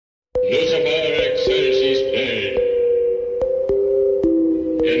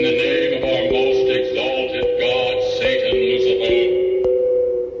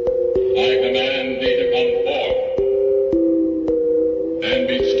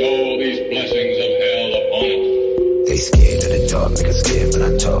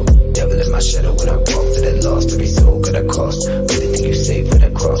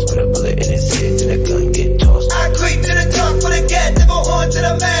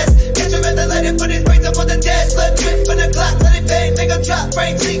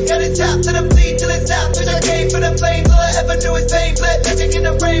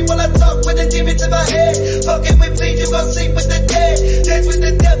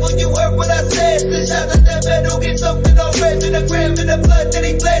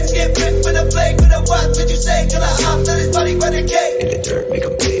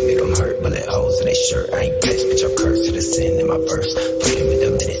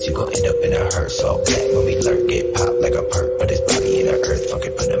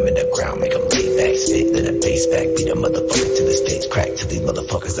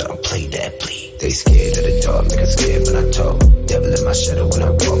Devil in my shadow when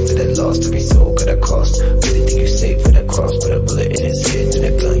I walk to the lost, every soul got a cost. Really think you safe with a cross, but